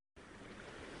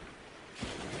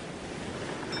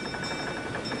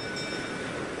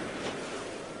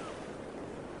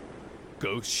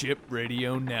Ghost Ship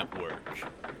Radio Network.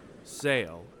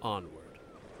 Sail onward.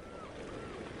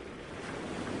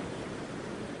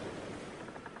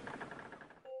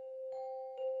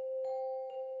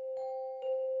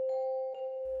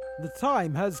 The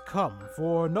time has come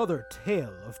for another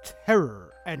tale of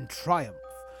terror and triumph,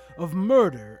 of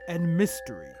murder and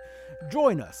mystery.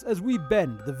 Join us as we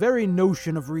bend the very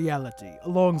notion of reality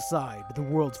alongside the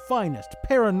world's finest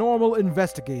paranormal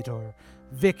investigator,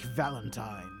 Vic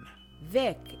Valentine.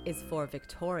 Vic is for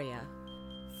Victoria.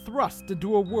 Thrust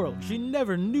into a world she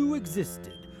never knew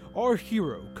existed, our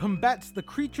hero combats the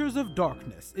creatures of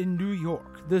darkness in New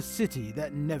York, the city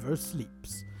that never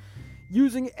sleeps.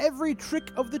 Using every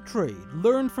trick of the trade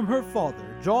learned from her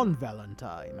father, John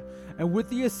Valentine, and with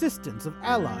the assistance of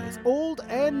allies old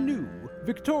and new,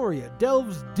 Victoria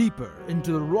delves deeper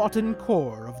into the rotten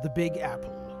core of the Big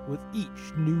Apple with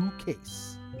each new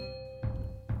case.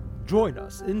 Join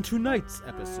us in tonight's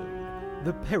episode,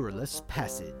 The Perilous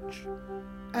Passage.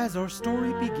 As our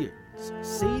story begins,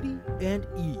 Sadie and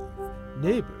Eve,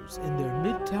 neighbors in their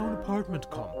midtown apartment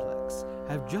complex,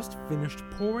 have just finished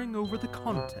poring over the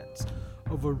contents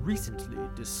of a recently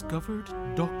discovered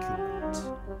document.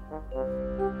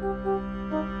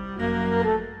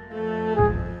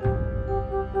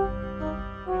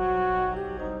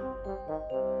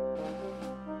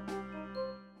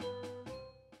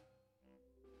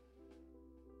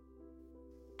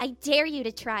 I dare you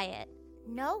to try it.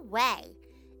 No way.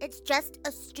 It's just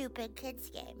a stupid kid's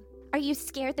game. Are you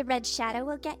scared the red shadow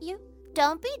will get you?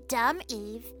 Don't be dumb,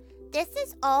 Eve. This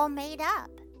is all made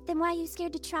up. Then why are you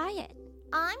scared to try it?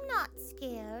 I'm not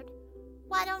scared.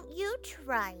 Why don't you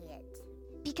try it?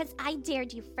 Because I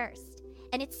dared you first,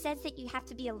 and it says that you have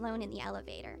to be alone in the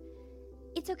elevator.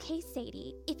 It's okay,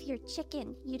 Sadie. If you're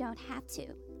chicken, you don't have to.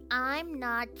 I'm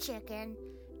not chicken.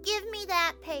 Give me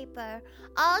that paper.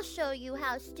 I'll show you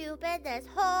how stupid this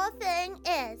whole thing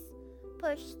is.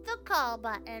 Push the call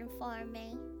button for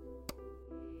me.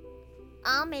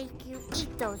 I'll make you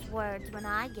eat those words when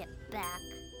I get back.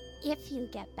 If you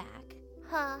get back.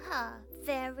 Ha ha,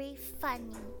 very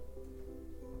funny.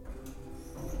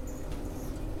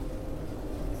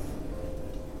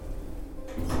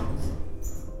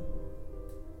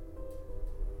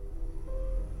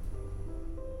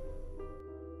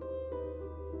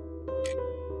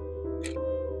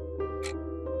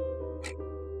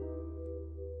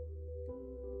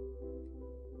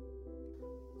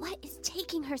 What is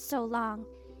taking her so long?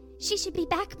 She should be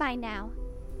back by now.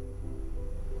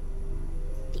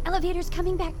 The elevator's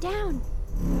coming back down.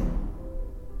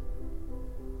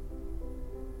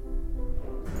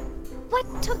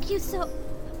 What took you so...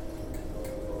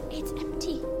 It's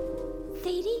empty.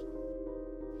 Sadie?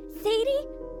 Sadie?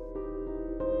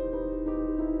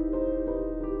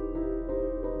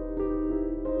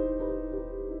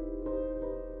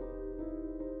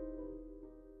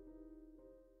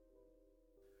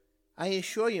 I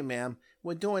assure you, ma'am,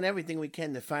 we're doing everything we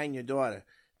can to find your daughter.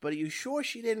 But are you sure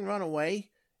she didn't run away?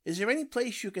 Is there any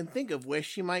place you can think of where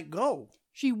she might go?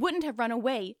 She wouldn't have run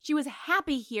away. She was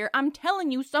happy here. I'm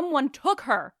telling you, someone took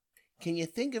her. Can you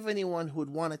think of anyone who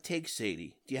would want to take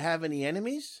Sadie? Do you have any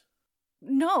enemies?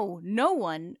 No, no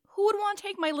one. Who would want to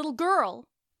take my little girl?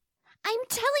 I'm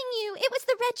telling you, it was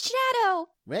the Red Shadow.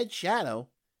 Red Shadow?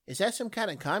 Is that some kind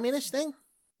of communist thing?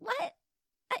 What?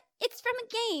 It's from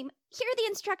a game. Here are the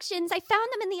instructions. I found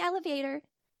them in the elevator.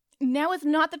 Now is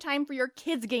not the time for your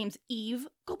kids' games, Eve.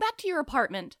 Go back to your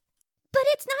apartment. But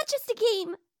it's not just a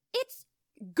game. It's...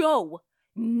 Go.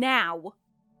 Now.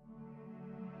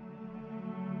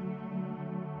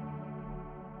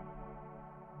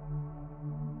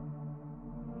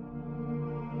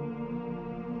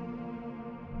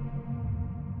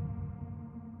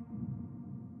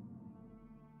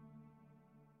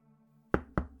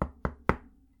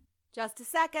 Just a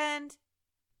second.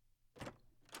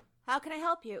 How can I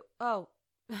help you? Oh,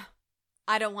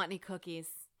 I don't want any cookies.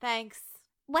 Thanks.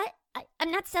 What?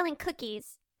 I'm not selling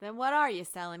cookies. Then what are you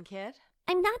selling, kid?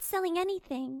 I'm not selling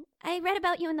anything. I read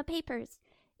about you in the papers.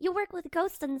 You work with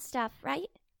ghosts and stuff, right?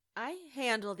 I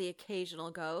handle the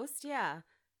occasional ghost, yeah.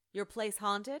 Your place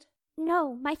haunted?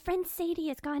 No, my friend Sadie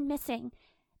has gone missing.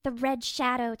 The Red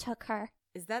Shadow took her.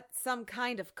 Is that some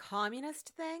kind of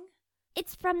communist thing?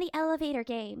 It's from the elevator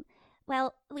game.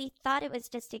 Well, we thought it was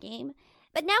just a game.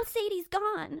 But now Sadie's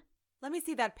gone. Let me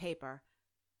see that paper.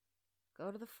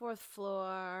 Go to the 4th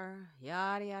floor,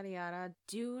 yada, yada, yada.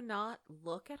 Do not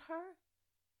look at her?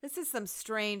 This is some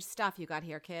strange stuff you got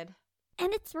here, kid.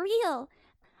 And it's real.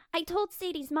 I told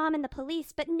Sadie's mom and the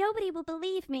police, but nobody will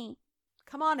believe me.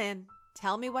 Come on in.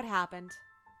 Tell me what happened.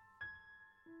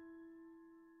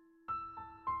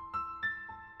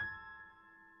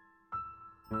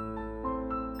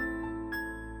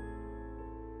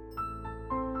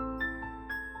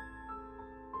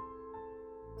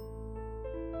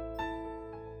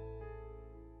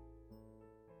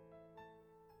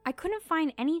 I couldn't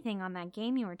find anything on that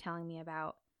game you were telling me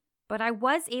about, but I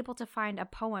was able to find a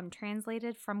poem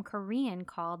translated from Korean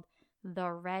called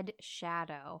The Red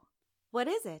Shadow. What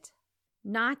is it?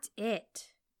 Not it.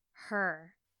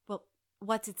 Her. Well,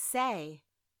 what's it say?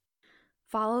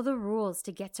 Follow the rules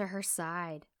to get to her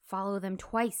side. Follow them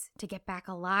twice to get back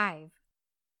alive.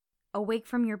 Awake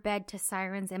from your bed to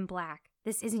sirens in black.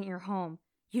 This isn't your home.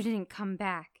 You didn't come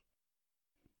back.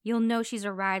 You'll know she's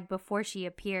arrived before she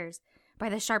appears by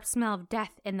the sharp smell of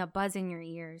death and the buzz in your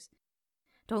ears.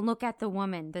 Don't look at the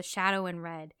woman, the shadow in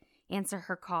red. Answer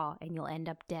her call and you'll end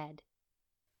up dead.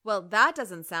 Well, that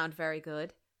doesn't sound very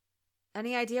good.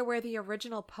 Any idea where the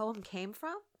original poem came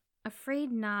from?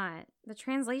 Afraid not. The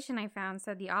translation I found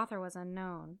said the author was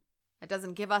unknown. It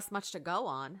doesn't give us much to go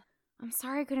on. I'm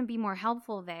sorry I couldn't be more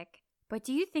helpful, Vic, but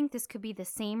do you think this could be the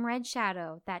same red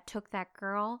shadow that took that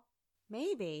girl?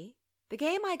 Maybe. The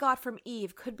game I got from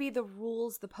Eve could be the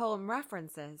rules the poem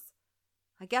references.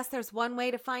 I guess there's one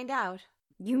way to find out.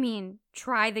 You mean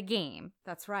try the game?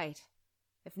 That's right.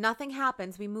 If nothing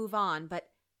happens, we move on, but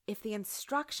if the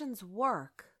instructions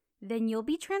work... Then you'll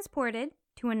be transported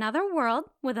to another world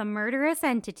with a murderous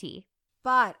entity.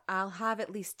 But I'll have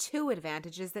at least 2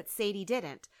 advantages that Sadie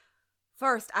didn't.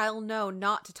 First, I'll know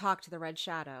not to talk to the Red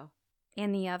Shadow.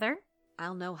 And the other?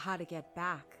 I'll know how to get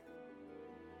back.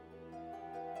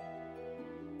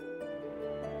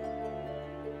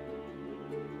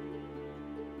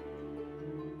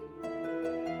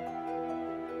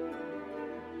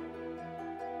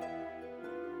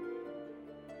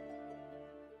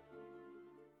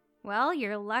 Well,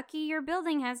 you're lucky your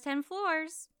building has 10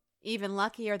 floors. Even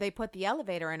luckier they put the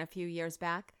elevator in a few years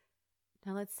back.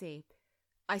 Now let's see.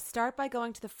 I start by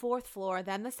going to the 4th floor,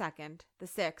 then the 2nd, the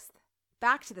 6th,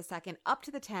 back to the 2nd, up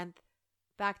to the 10th,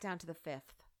 back down to the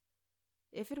 5th.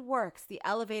 If it works, the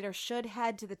elevator should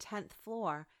head to the 10th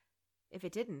floor. If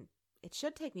it didn't, it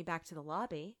should take me back to the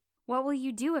lobby. What will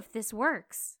you do if this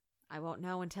works? I won't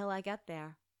know until I get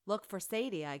there. Look for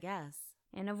Sadie, I guess.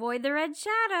 And avoid the Red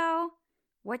Shadow.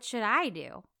 What should I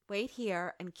do? Wait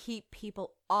here and keep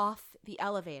people off the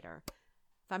elevator.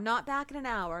 If I'm not back in an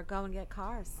hour, go and get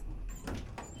cars.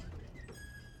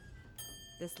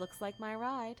 This looks like my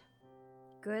ride.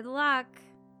 Good luck.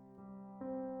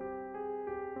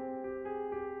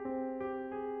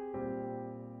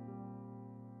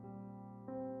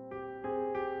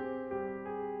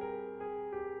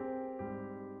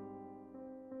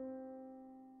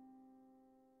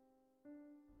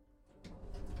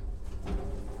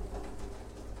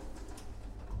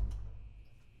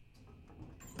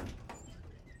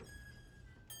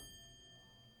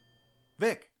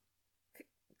 Vic!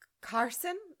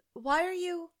 Carson? Why are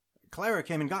you... Clara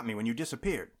came and got me when you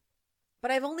disappeared. But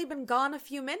I've only been gone a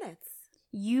few minutes.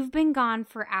 You've been gone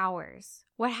for hours.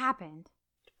 What happened?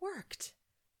 It worked.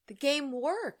 The game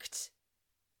worked.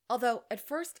 Although, at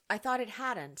first, I thought it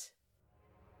hadn't.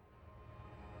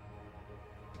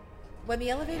 When the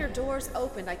elevator doors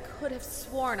opened, I could have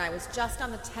sworn I was just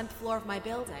on the 10th floor of my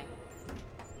building.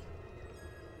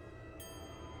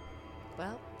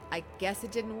 Well, I guess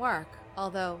it didn't work,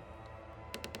 although...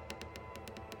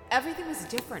 Everything was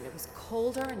different. It was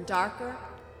colder and darker.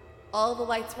 All the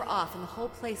lights were off and the whole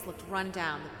place looked run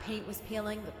down. The paint was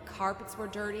peeling, the carpets were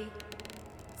dirty.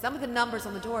 Some of the numbers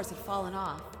on the doors had fallen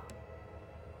off.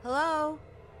 Hello?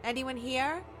 Anyone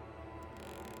here?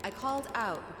 I called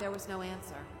out, but there was no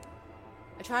answer.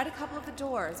 I tried a couple of the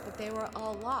doors, but they were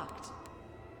all locked.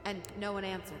 And no one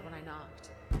answered when I knocked.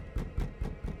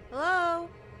 Hello?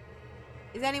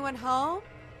 Is anyone home?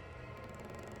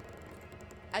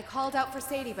 I called out for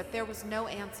Sadie, but there was no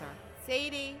answer.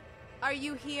 Sadie, are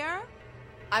you here?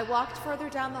 I walked further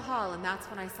down the hall, and that's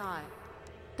when I saw it.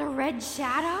 The Red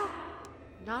Shadow?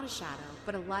 Not a shadow,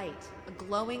 but a light. A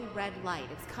glowing red light.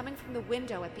 It was coming from the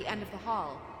window at the end of the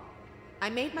hall. I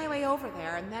made my way over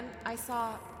there, and then I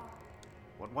saw...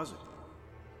 What was it?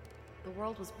 The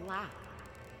world was black.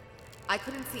 I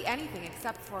couldn't see anything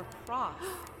except for a cross.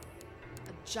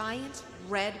 A giant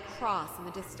red cross in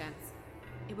the distance.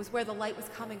 It was where the light was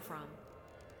coming from.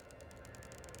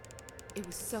 It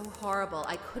was so horrible.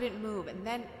 I couldn't move. And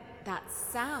then that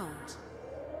sound.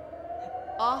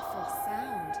 That awful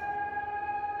sound.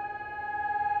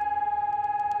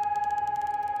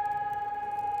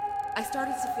 I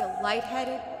started to feel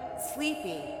lightheaded,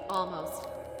 sleepy, almost.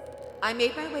 I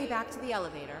made my way back to the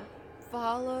elevator.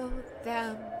 Follow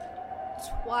them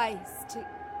twice to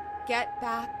get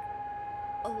back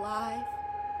alive.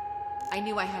 I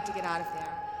knew I had to get out of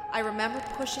there. I remember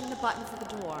pushing the button for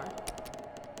the door.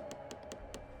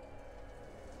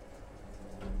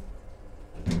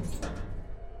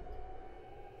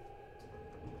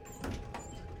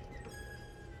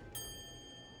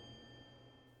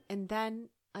 And then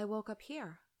I woke up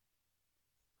here.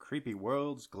 Creepy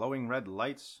worlds, glowing red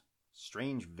lights,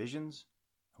 strange visions.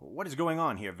 What is going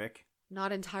on here, Vic?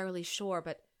 Not entirely sure,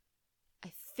 but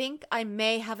I think I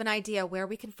may have an idea where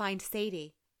we can find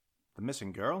Sadie. The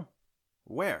missing girl?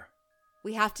 Where?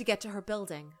 We have to get to her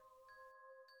building.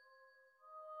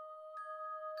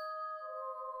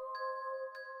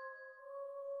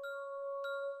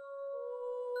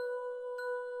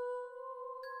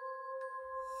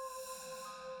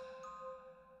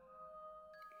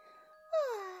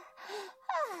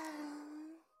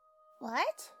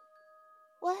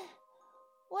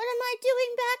 What am I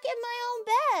doing back in my own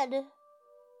bed?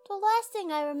 The last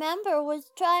thing I remember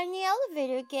was trying the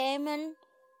elevator game and...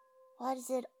 What, is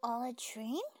it all a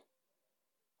dream?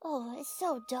 Oh, it's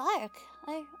so dark.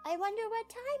 I wonder what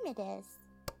time it is.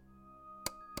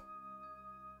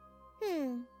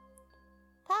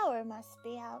 Power must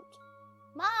be out.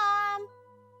 Mom!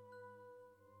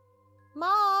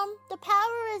 Mom, the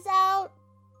power is out.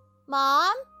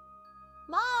 Mom?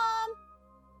 Mom?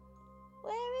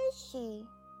 Where is she?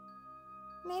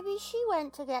 Maybe she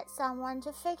went to get someone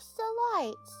to fix the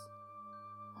lights.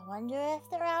 I wonder if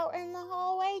they're out in the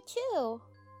hallway too.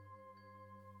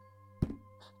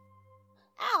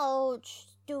 Ouch,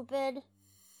 stupid.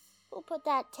 Who put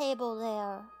that table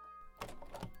there?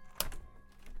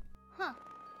 Huh.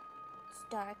 It's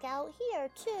dark out here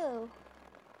too.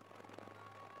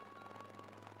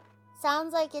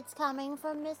 Sounds like it's coming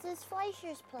from Mrs.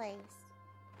 Fleischer's place.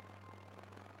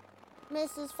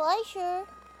 Mrs. Fleischer?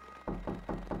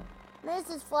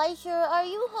 Mrs. Fleischer, are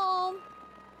you home?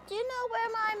 Do you know where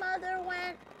my mother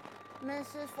went?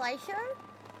 Mrs. Fleischer?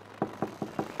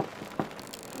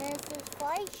 Mrs.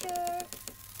 Fleischer?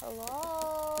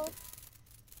 Hello?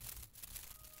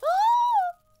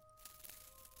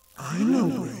 I know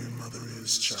where your mother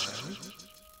is, child.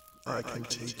 I can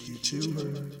take you to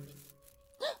her.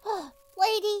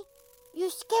 Lady, you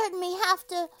scared me half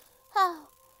to...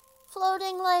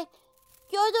 floating like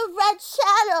you're the red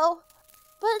shadow.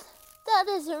 But that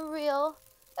isn't real.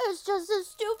 It's just a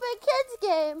stupid kid's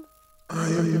game. I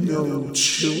am no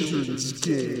children's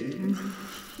game.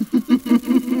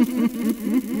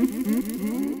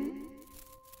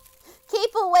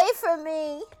 Keep away from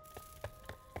me.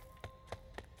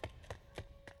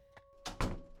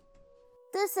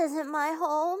 This isn't my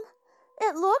home.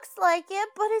 It looks like it,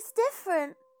 but it's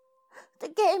different. The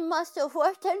game must have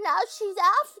worked and now she's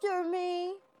after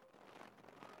me.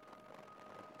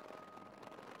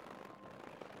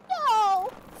 No!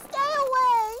 Stay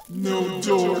away! No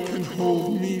door can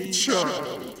hold me,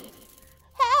 child.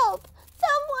 Help!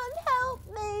 Someone help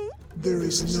me! There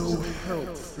is no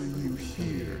help for you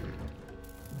here.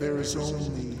 There is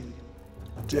only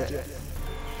death.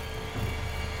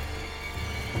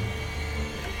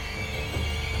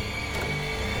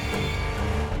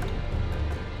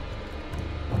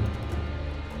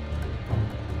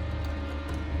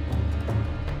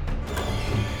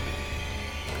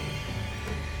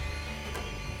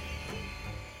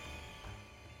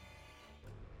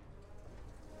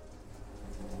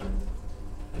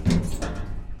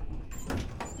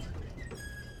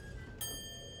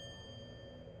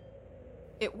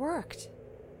 It worked.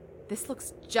 This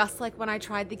looks just like when I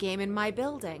tried the game in my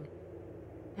building.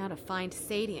 Now to find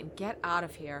Sadie and get out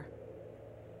of here.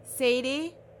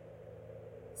 Sadie?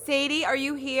 Sadie, are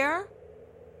you here?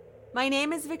 My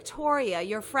name is Victoria.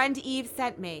 Your friend Eve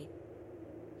sent me.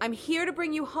 I'm here to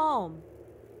bring you home.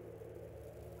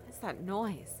 What is that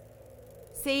noise?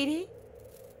 Sadie?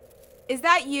 Is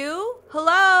that you?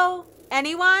 Hello?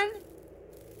 Anyone?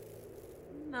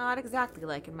 Not exactly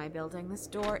like in my building. This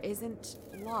door isn't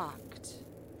locked.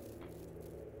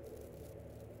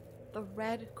 The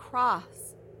Red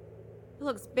Cross. It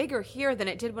looks bigger here than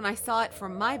it did when I saw it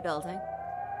from my building.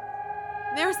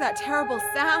 There's that terrible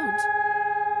sound.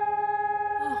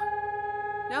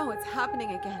 Oh, no, it's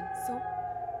happening again. So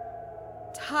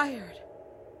tired.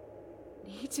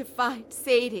 Need to find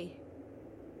Sadie.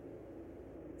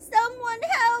 Someone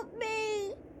help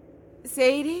me!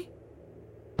 Sadie?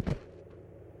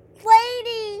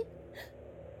 Lady!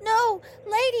 No,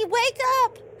 lady, wake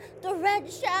up! The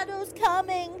red shadow's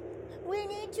coming. We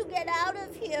need to get out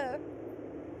of here.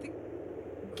 The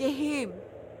game.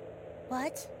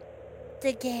 What?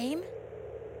 The game?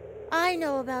 I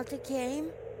know about the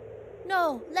game.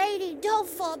 No, lady, don't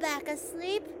fall back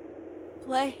asleep.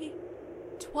 Play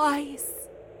twice.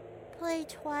 Play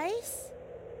twice?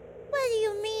 What do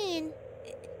you mean?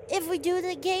 If we do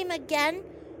the game again,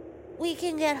 we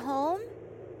can get home?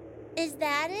 Is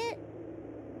that it?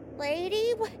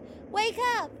 Lady, wake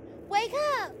up! Wake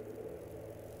up!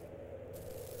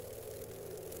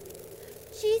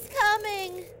 She's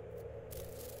coming!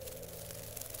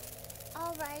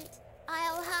 All right,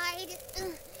 I'll hide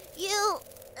you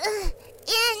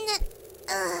in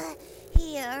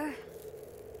here.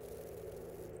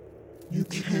 You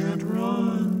can't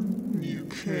run. You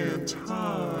can't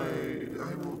hide.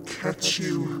 I will catch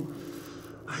you.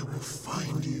 I will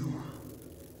find you.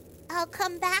 I'll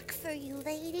come back for you,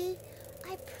 lady.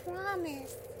 I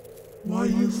promise. Why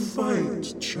you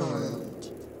fight,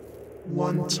 child?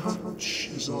 One touch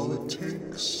is all it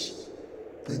takes.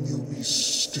 Then you'll be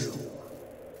still.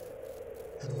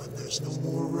 And when there's no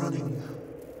more running,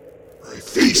 I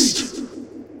feast!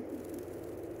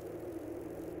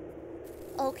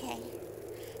 Okay,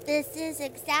 this is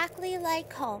exactly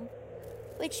like home,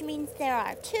 which means there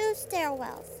are 2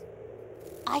 stairwells.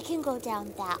 I can go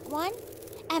down that one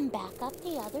and back up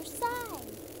the other side.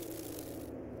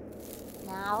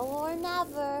 Now or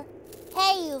never.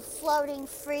 Hey, you floating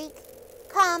freak,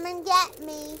 come and get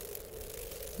me.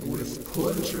 With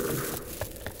pleasure.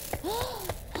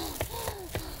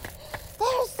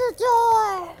 There's the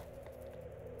door!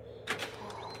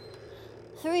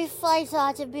 3 flights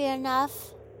ought to be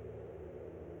enough.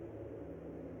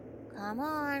 Come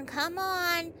on, come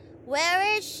on.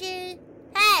 Where is she?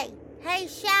 Hey,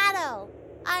 Shadow.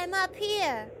 I'm up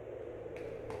here.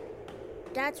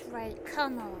 That's right,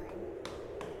 come on.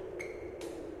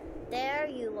 There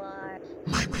you are.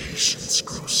 My patience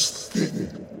grows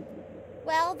thin.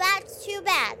 Well, that's too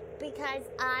bad, because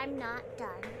I'm not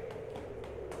done.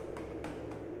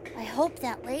 I hope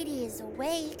that lady is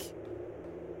awake.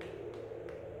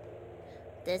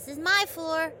 This is my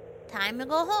floor. Time to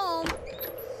go home.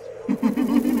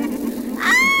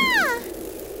 Ah!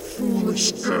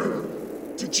 Foolish girl.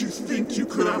 Did you think you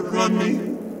could outrun me?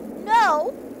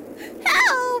 No!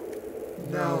 Help!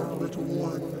 Now, little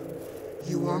one,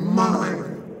 you are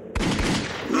mine.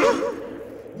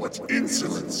 What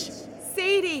insolence!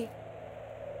 Sadie!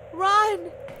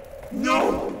 Run!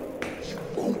 No! You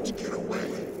won't get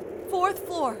away. 4th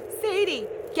floor. Sadie,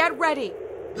 get ready.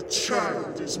 The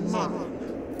child is mine.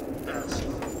 As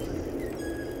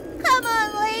Come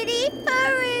on, lady,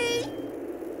 hurry!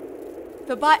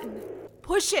 The button.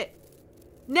 Push it.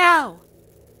 Now.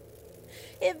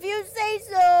 If you say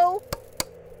so.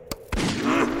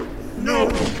 No!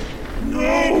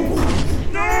 No!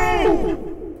 No!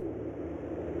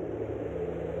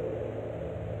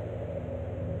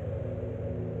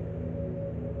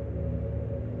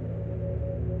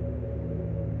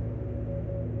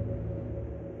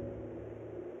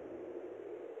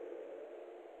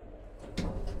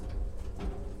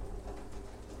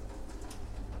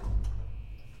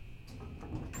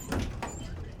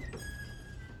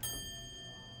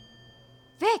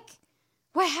 Vic!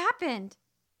 What happened?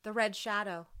 The Red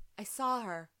Shadow. I saw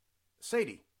her.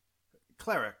 Sadie.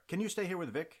 Clara, can you stay here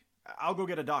with Vic? I'll go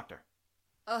get a doctor.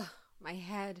 Ugh, my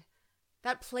head.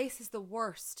 That place is the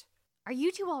worst. Are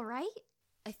you two all right?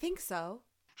 I think so.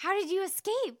 How did you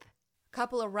escape?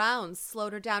 Couple of rounds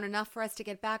slowed her down enough for us to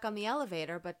get back on the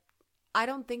elevator, but I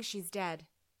don't think she's dead.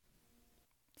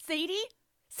 Sadie?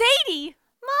 Sadie!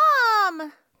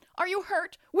 Mom! Are you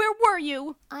hurt? Where were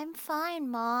you? I'm fine,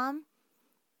 Mom.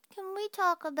 Can we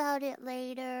talk about it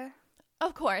later?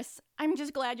 Of course. I'm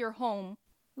just glad you're home.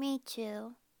 Me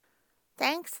too.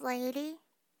 Thanks, lady.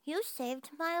 You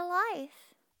saved my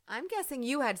life. I'm guessing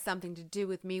you had something to do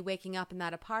with me waking up in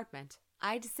that apartment.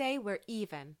 I'd say we're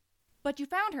even. But you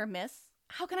found her, miss.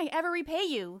 How can I ever repay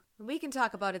you? We can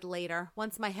talk about it later,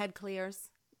 once my head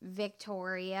clears.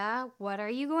 Victoria, what are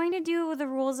you going to do with the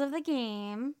rules of the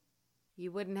game?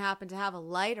 You wouldn't happen to have a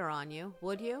lighter on you,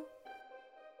 would you?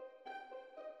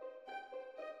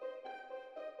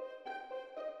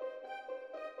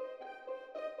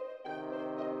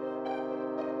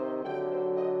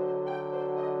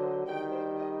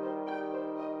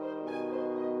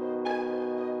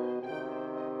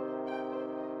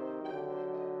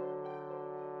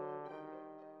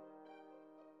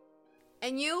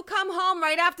 And you come home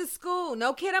right after school.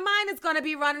 No kid of mine is going to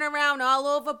be running around all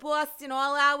over Boston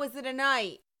all hours of the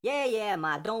night. Yeah,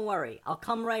 Ma, don't worry. I'll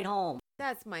come right home.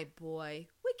 That's my boy.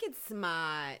 Wicked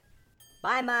smart.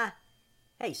 Bye, Ma.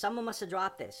 Hey, someone must have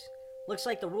dropped this. Looks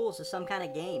like the rules of some kind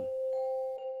of game.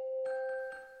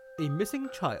 A missing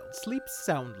child sleeps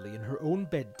soundly in her own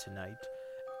bed tonight,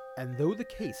 and though the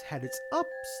case had its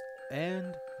ups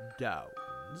and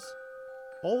downs,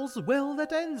 all's well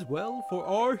that ends well for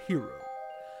our hero.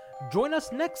 Join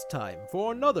us next time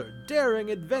for another daring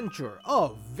adventure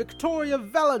of Victoria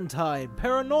Valentine,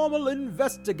 Paranormal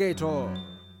Investigator.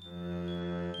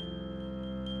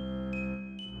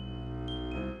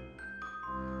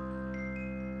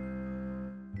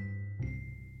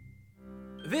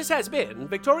 This has been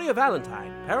Victoria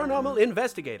Valentine, Paranormal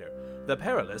Investigator. The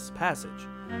Perilous Passage,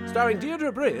 starring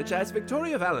Deirdre Bridge as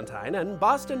Victoria Valentine and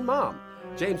Boston Mom,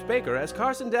 James Baker as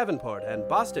Carson Davenport and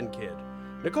Boston Kid,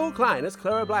 Nicole Klein as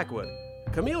Clara Blackwood,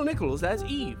 Camille Nichols as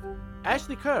Eve,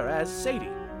 Ashley Kerr as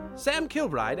Sadie, Sam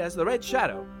Kilbride as the Red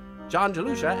Shadow, John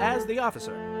Jalusha as the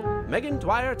officer, Megan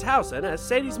Dwyer Towson as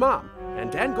Sadie's mom, and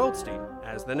Dan Goldstein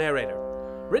as the narrator.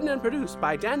 Written and produced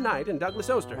by Dan Knight and Douglas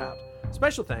Osterhout.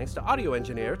 Special thanks to audio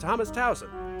engineer Thomas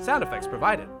Towson. Sound effects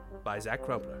provided by Zach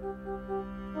Crumpler.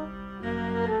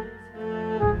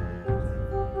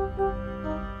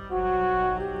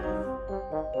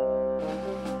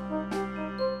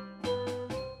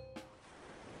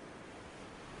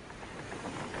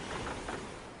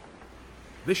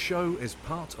 This show is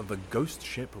part of the Ghost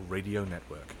Ship Radio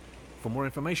Network. For more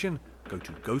information, go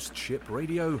to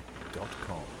ghostshipradio.com.